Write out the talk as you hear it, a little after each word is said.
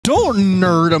Don't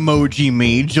nerd emoji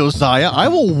me, Josiah. I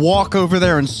will walk over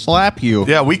there and slap you.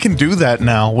 Yeah, we can do that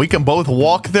now. We can both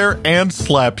walk there and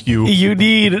slap you. You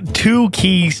need 2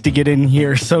 keys to get in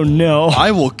here, so no.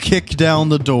 I will kick down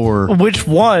the door. Which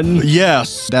one?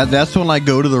 Yes, that's when I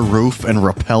go to the roof and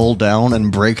rappel down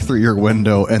and break through your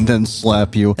window and then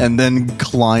slap you and then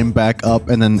climb back up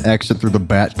and then exit through the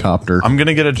Batcopter. I'm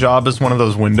gonna get a job as one of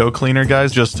those window cleaner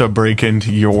guys just to break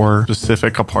into your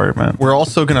specific apartment. We're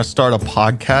also gonna start a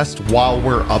podcast while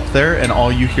we're up there, and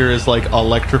all you hear is like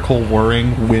electrical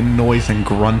whirring, wind noise, and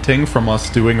grunting from us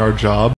doing our job.